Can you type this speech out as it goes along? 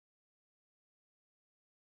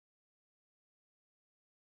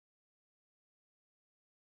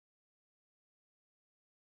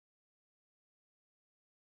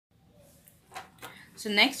So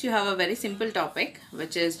next you have a very simple topic,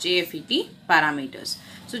 which is JFET parameters.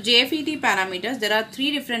 So JFET parameters, there are three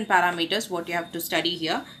different parameters what you have to study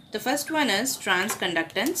here. The first one is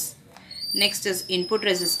transconductance. Next is input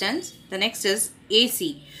resistance. The next is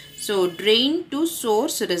AC. So drain to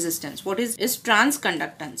source resistance. What is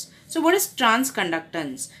transconductance? So what is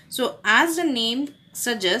transconductance? So as the name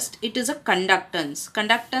suggests, it is a conductance.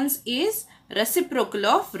 Conductance is reciprocal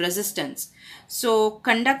of resistance. So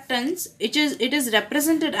conductance, it is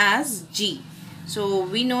represented as G. So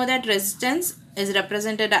we know that resistance is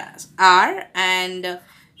represented as R, and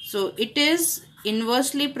so it is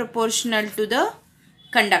inversely proportional to the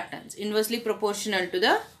conductance. Inversely proportional to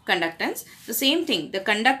the conductance. The same thing, the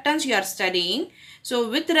conductance you are studying. So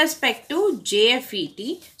with respect to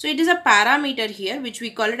JFET, so it is a parameter here which we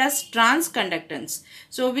call it as transconductance.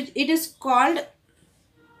 So it is called,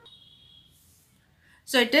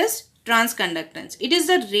 so it is transconductance. It is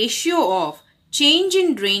the ratio of change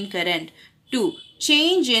in drain current to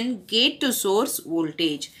change in gate to source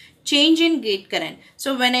voltage. Change in gate current.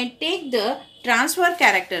 So when I take the transfer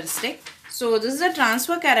characteristic, so this is the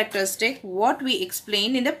transfer characteristic what we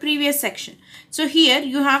explained in the previous section. So here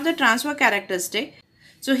you have the transfer characteristic.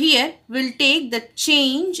 So here we'll take the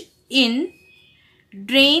change in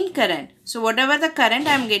drain current. So whatever the current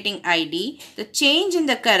I am getting ID, the change in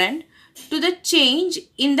the current to the change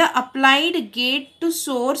in the applied gate to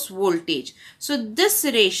source voltage. So this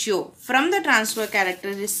ratio from the transfer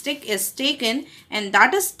characteristic is taken, and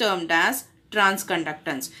that is termed as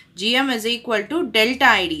transconductance. Gm is equal to delta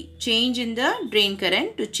ID, change in the drain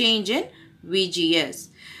current to change in VGS.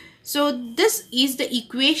 So this is the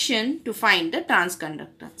equation to find the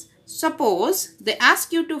transconductance. Suppose they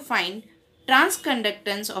ask you to find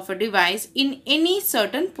transconductance of a device in any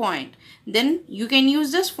certain point, then you can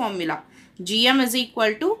use this formula. Gm is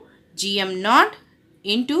equal to Gm naught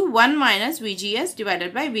into 1 minus VGS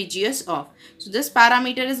divided by VGS off. So this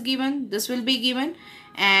parameter is given, this will be given,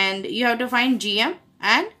 and you have to find Gm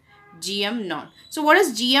and Gm naught. So what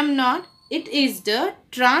is Gm naught? It is the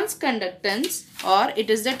transconductance, or it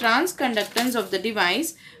is the transconductance of the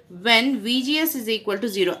device when VGS is equal to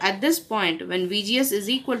 0. At this point, when VGS is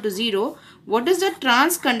equal to 0, what is the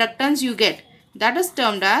transconductance you get? That is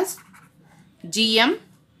termed as Gm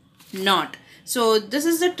naught. So this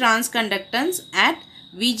is the transconductance at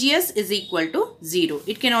VGS is equal to 0.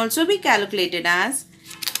 It can also be calculated as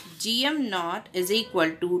Gm naught is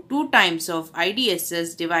equal to 2 times of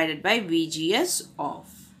IDSS divided by VGS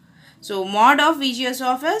off. So mod of VGS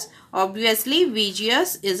off is, obviously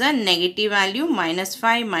VGS is a negative value, minus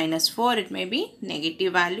 5, minus 4, it may be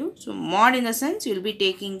negative value. So mod, in the sense you will be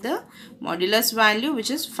taking the modulus value, which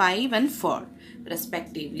is 5 and 4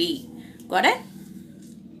 respectively. Got it?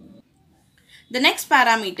 The next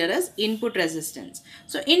parameter is input resistance.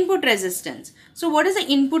 So input resistance. So what is the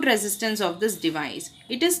input resistance of this device?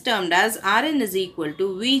 It is termed as Rn is equal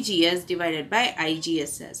to VGS divided by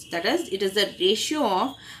IGSS. That is, it is the ratio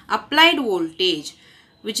of applied voltage,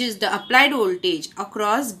 which is the applied voltage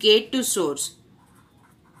across gate to source.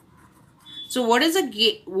 So what is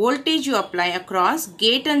the voltage you apply across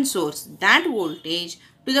gate and source? That voltage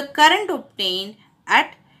to the current obtained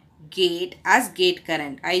at gate as gate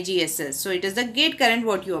current, IGSS. So it is the gate current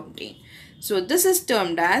what you obtain. So this is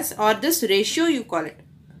termed as, or this ratio you call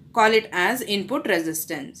it as input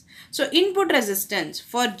resistance. So input resistance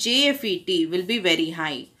for JFET will be very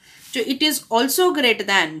high. So it is also greater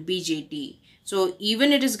than BJT. So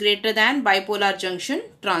even it is greater than bipolar junction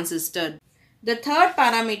transistor. The third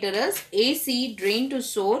parameter is AC, drain to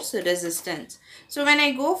source resistance. So when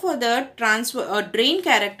I go for the transfer or drain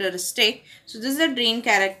characteristic, so this is the drain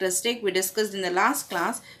characteristic we discussed in the last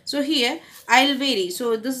class. So here I'll vary.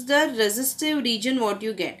 So this is the resistive region what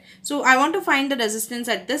you get. So I want to find the resistance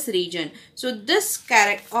at this region. So this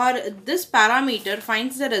this parameter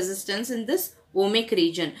finds the resistance in this ohmic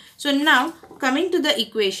region. So now coming to the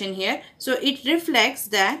equation here, so it reflects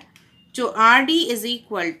that, so RD is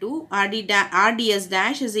equal to RDS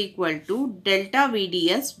dash is equal to delta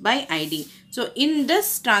VDS by ID. So in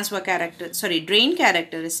this drain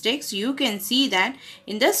characteristics, you can see that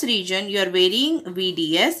in this region you are varying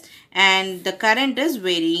VDS and the current is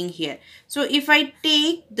varying here. So if I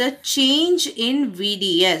take the change in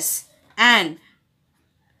VDS and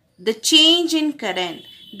the change in current,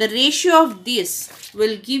 the ratio of this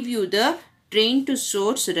will give you the drain to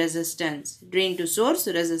source resistance. Drain to source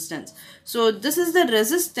resistance. So this is the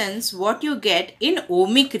resistance what you get in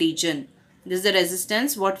ohmic region. This is the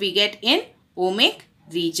resistance what we get in ohmic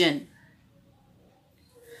region.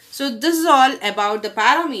 So this is all about the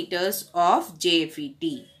parameters of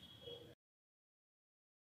JFET.